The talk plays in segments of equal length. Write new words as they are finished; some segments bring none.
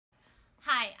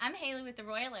Hi, I'm Haley with the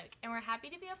Royale Oak, and we're happy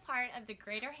to be a part of the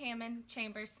Greater Hammond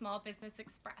Chamber's Small Business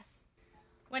Express.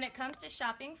 When it comes to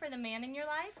shopping for the man in your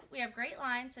life, we have great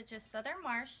lines such as Southern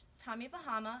Marsh, Tommy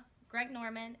Bahama, Greg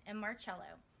Norman, and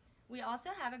Marcello. We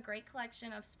also have a great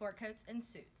collection of sport coats and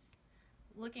suits.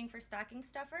 Looking for stocking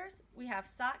stuffers? We have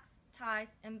socks, ties,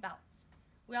 and belts.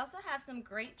 We also have some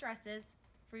great dresses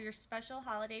for your special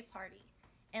holiday party.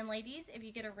 And ladies, if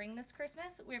you get a ring this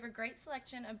Christmas, we have a great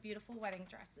selection of beautiful wedding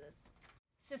dresses.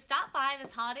 So stop by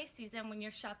this holiday season when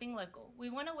you're shopping local. We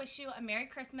want to wish you a Merry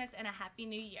Christmas and a Happy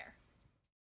New Year.